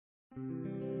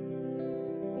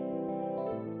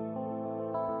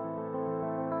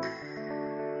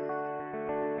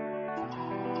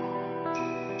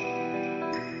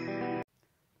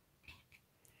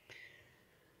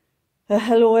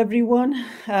Hello everyone,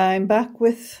 I'm back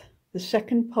with the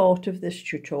second part of this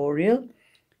tutorial,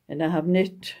 and I have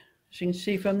knit, as you can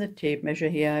see from the tape measure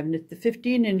here, I've knit the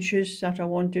 15 inches that I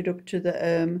wanted up to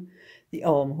the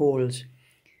armholes,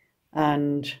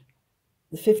 and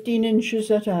the 15 inches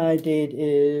that I did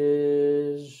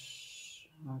is,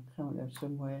 I'll count it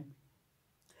somewhere,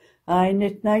 I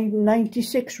knit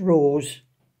 96 rows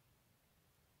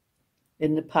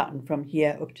in the pattern from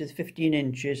here up to the 15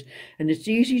 inches, and it's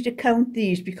easy to count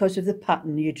these because of the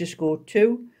pattern. You just go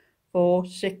 2, 4,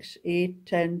 6, 8,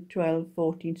 10, 12,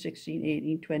 14, 16,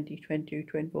 18, 20, 22,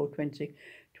 24, 26,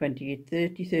 28,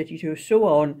 30, 32, so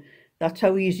on. That's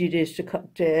how easy it is to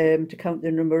count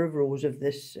the number of rows of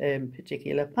this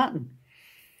particular pattern.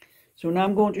 So now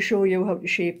I'm going to show you how to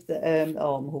shape the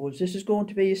armholes. This is going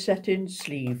to be a set-in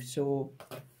sleeve. So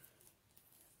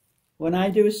when I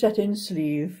do a set-in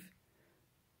sleeve,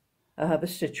 I have a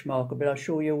stitch marker, but I'll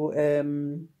show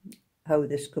you how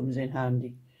this comes in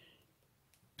handy.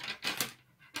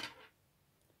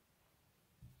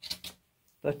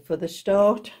 But for the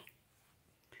start,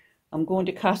 I'm going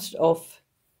to cast off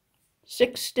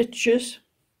 6 stitches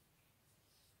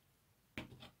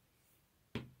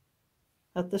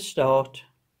at the start,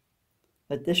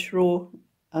 at this row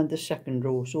and the second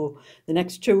row. So the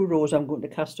next 2 rows I'm going to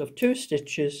cast off 2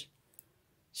 stitches,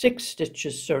 6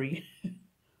 stitches, sorry,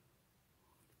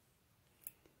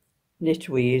 knit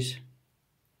ways.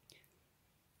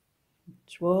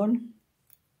 It's 1,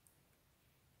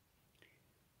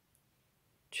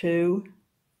 2,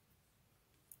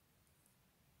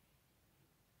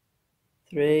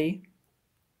 3,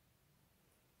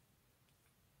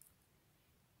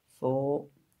 4,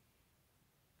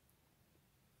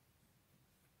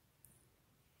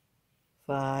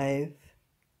 5,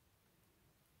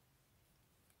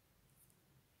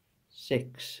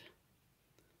 6.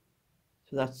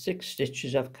 So that's 6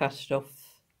 stitches I've cast off.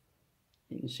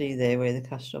 You can see there where the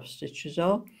cast off stitches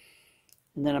are.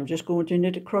 And then I'm just going to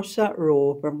knit across that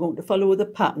row, but I'm going to follow the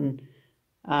pattern.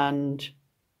 And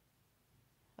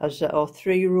as there are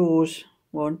 3 rows,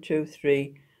 1, 2,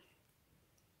 3,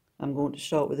 I'm going to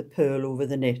start with a purl over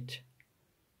the knit.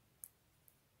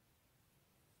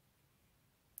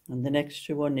 And the next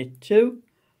 2 are knit 2.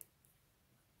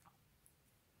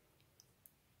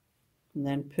 And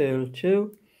then purl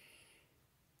 2.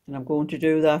 And I'm going to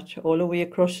do that all the way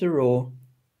across the row,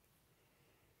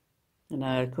 and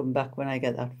I'll come back when I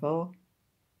get that far.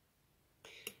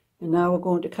 And now we're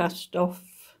going to cast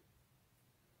off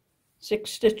 6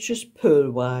 stitches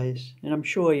purlwise, and I'm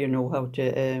sure you know how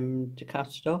to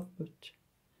cast off, but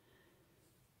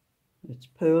it's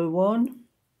purl 1,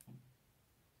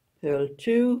 purl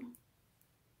 2,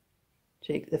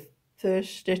 take the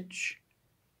first stitch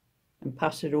and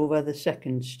pass it over the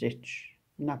second stitch.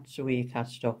 And that's the way you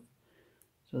cast off.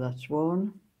 So that's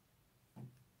 1,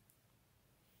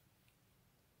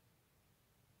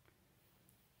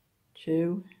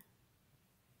 2,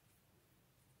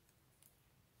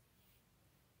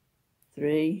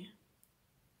 3,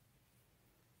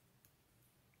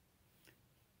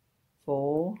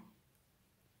 4,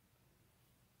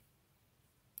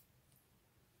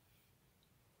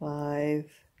 5,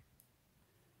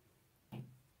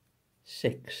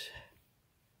 6.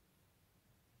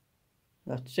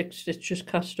 That's 6 stitches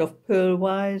cast off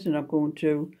purlwise, and I'm going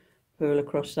to purl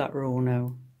across that row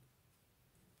now.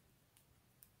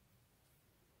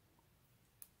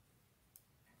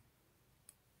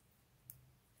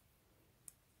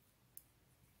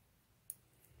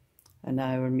 And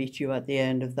I will meet you at the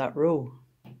end of that row.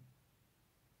 So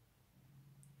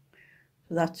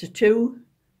that's a 2.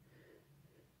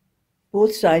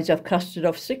 Both sides I've casted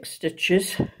off 6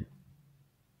 stitches.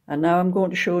 And now I'm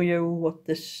going to show you what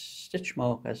this stitch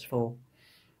marker is for.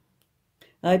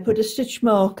 I put a stitch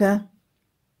marker,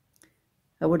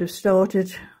 I would have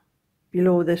started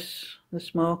below this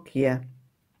mark here,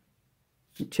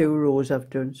 the 2 rows I've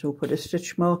done. So put a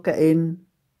stitch marker in,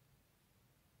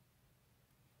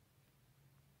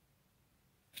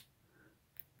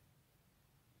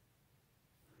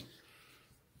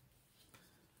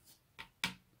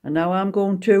 and now I'm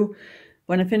going to,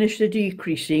 when I finish the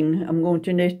decreasing, I'm going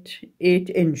to knit 8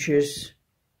 inches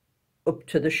up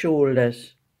to the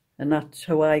shoulders, and that's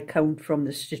how I count from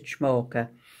the stitch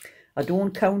marker. I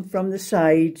don't count from the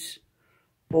sides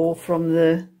or from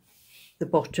the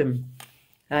bottom.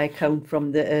 I count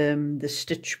from the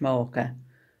stitch marker,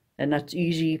 and that's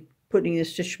easy putting the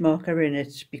stitch marker in.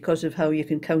 It's because of how you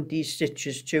can count these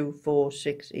stitches: 2, 4,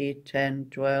 6, 8, 10,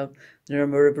 12, the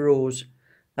number of rows.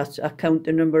 I count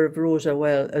the number of rows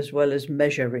as well as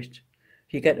measure it.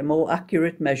 If you get a more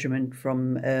accurate measurement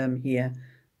from here,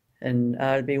 and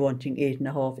I'll be wanting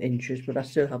 8.5 inches, but I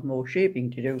still have more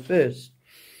shaping to do first.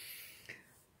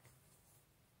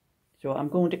 So I'm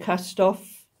going to cast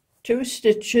off 2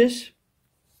 stitches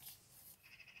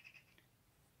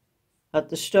at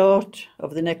the start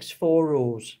of the next 4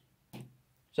 rows.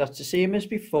 So that's the same as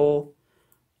before.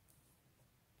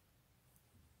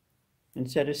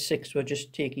 Instead of 6, we're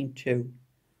just taking 2.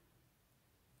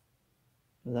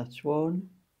 So that's 1,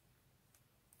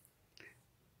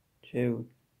 2,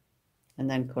 and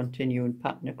then continue and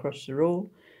pattern across the row.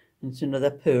 And it's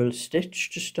another purl stitch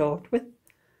to start with.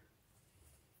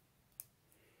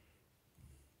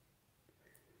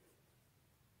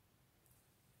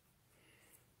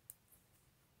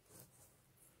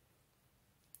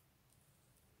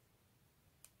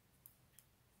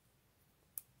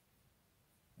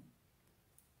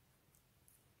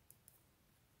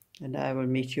 And I will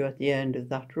meet you at the end of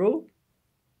that row.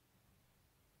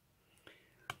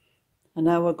 And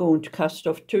now we're going to cast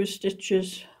off 2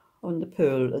 stitches on the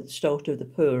purl at the start of the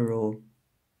purl row.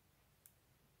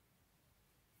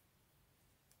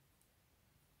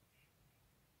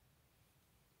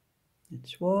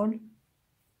 It's 1,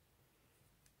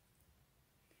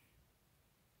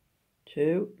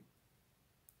 2,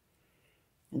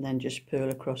 and then just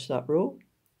purl across that row.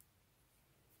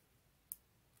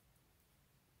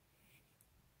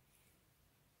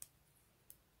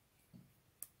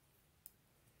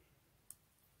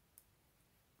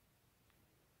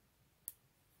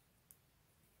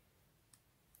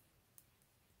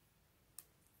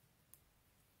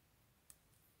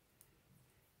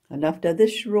 And after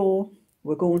this row,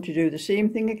 we're going to do the same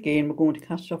thing again. We're going to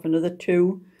cast off another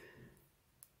 2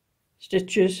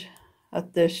 stitches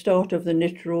at the start of the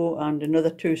knit row and another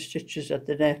 2 stitches at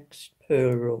the next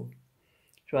purl row.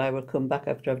 So I will come back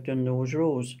after I've done those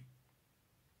rows.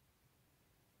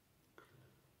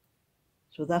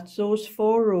 So that's those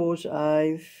 4 rows.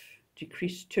 I've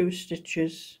decreased 2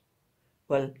 stitches,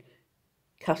 well,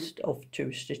 cast off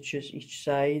 2 stitches each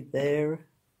side there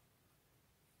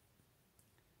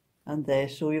and there.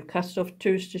 So you've cast off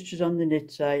 2 stitches on the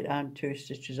knit side and 2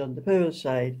 stitches on the purl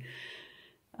side,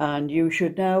 and you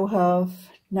should now have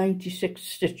 96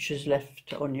 stitches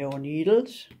left on your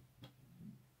needles.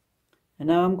 And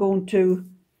now I'm going to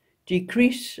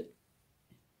decrease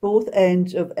both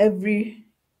ends of every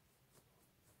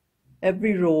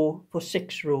row for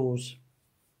 6 rows.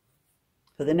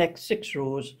 For the next 6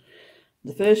 rows,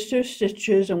 the first 2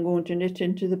 stitches I'm going to knit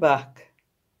into the back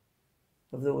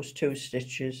of those 2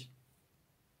 stitches,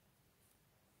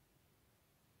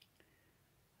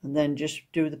 and then just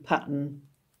do the pattern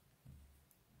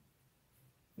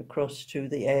across to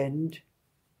the end.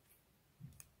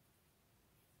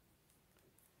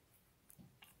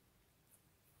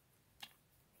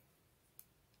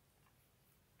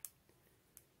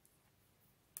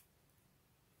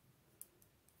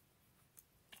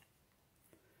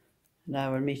 And I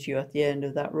will meet you at the end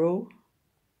of that row.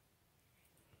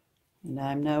 And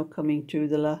I'm now coming to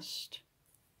the last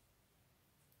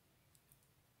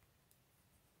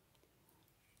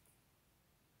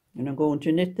and I'm going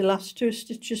to knit the last 2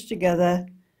 stitches together,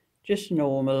 just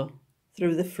normal,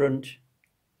 through the front.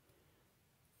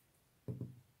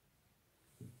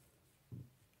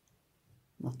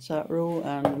 That's that row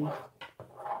and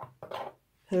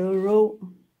purl row.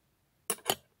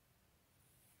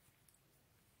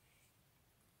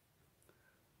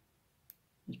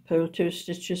 Just purl 2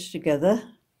 stitches together.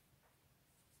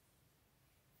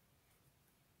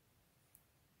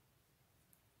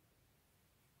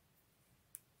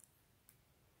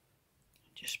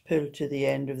 Just purl to the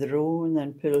end of the row and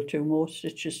then purl 2 more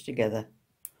stitches together.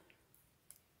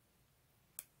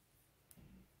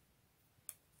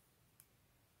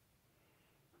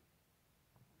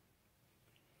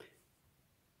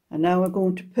 And now we're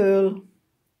going to purl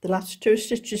the last 2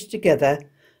 stitches together,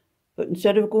 but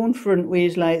instead of going front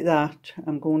ways like that,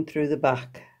 I'm going through the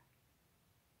back.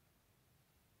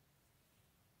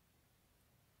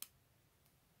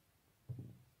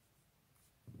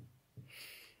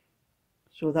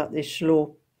 So that they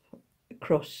slope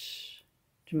across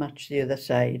to match the other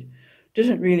side.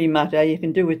 Doesn't really matter, you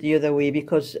can do it the other way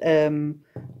because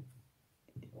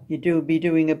you do be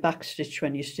doing a back stitch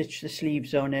when you stitch the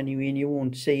sleeves on anyway, and you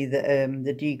won't see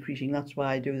the decreasing. That's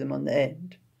why I do them on the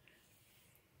end.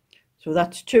 So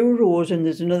that's 2 rows, and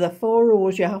there's another 4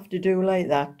 rows you have to do like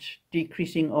that,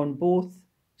 decreasing on both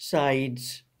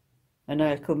sides, and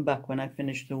I'll come back when I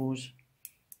finish those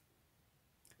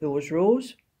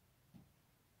rows.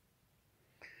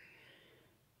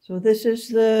 So this is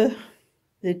the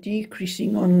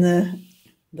decreasing on the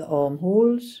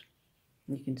armholes.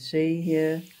 You can see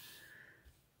here.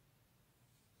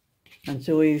 And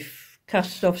so we've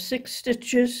cast off 6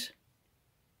 stitches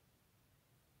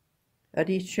at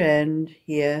each end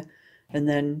here, and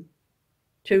then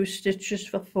 2 stitches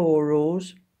for 4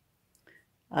 rows.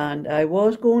 And I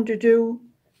was going to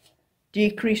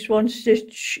decrease 1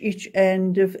 stitch each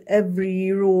end of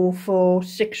every row for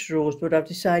 6 rows, but I've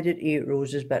decided 8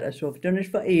 rows is better, so I've done it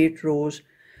for 8 rows.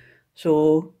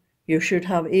 So you should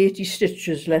have 80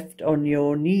 stitches left on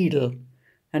your needle.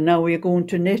 And now we're going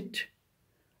to knit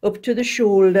up to the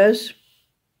shoulders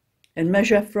and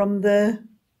measure from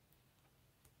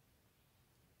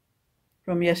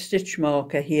your stitch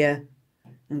marker here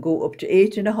and go up to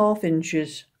 8.5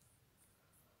 inches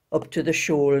up to the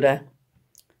shoulder.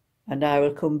 And I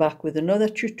will come back with another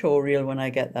tutorial when I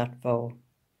get that far.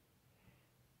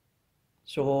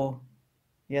 So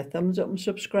yeah, thumbs up and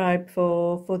subscribe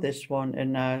for this one,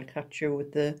 and I'll catch you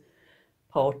with the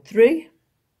part 3.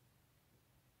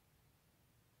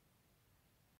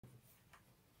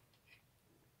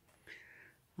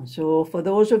 And so for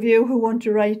those of you who want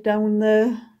to write down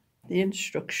the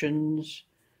instructions,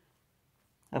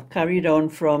 I've carried on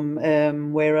from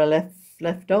where I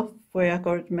left off, where I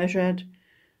got it measured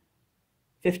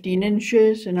 15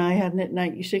 inches, and I had knit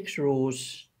 96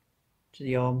 rows to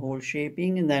the armhole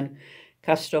shaping, and then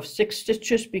cast off 6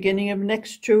 stitches beginning of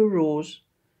next 2 rows.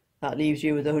 That leaves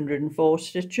you with 104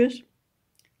 stitches.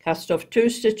 Cast off 2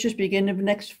 stitches beginning of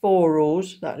next 4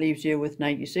 rows. That leaves you with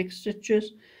 96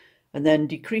 stitches. And then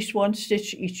decrease 1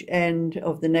 stitch each end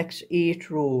of the next 8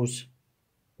 rows.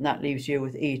 And that leaves you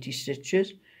with 80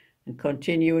 stitches. And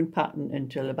continue in pattern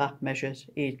until the back measures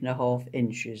 8.5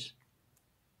 inches.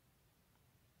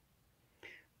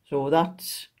 So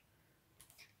that's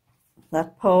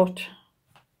that part.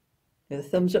 Give a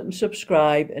thumbs up and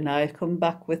subscribe, and I'll come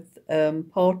back with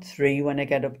part 3 when I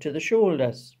get up to the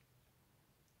shoulders.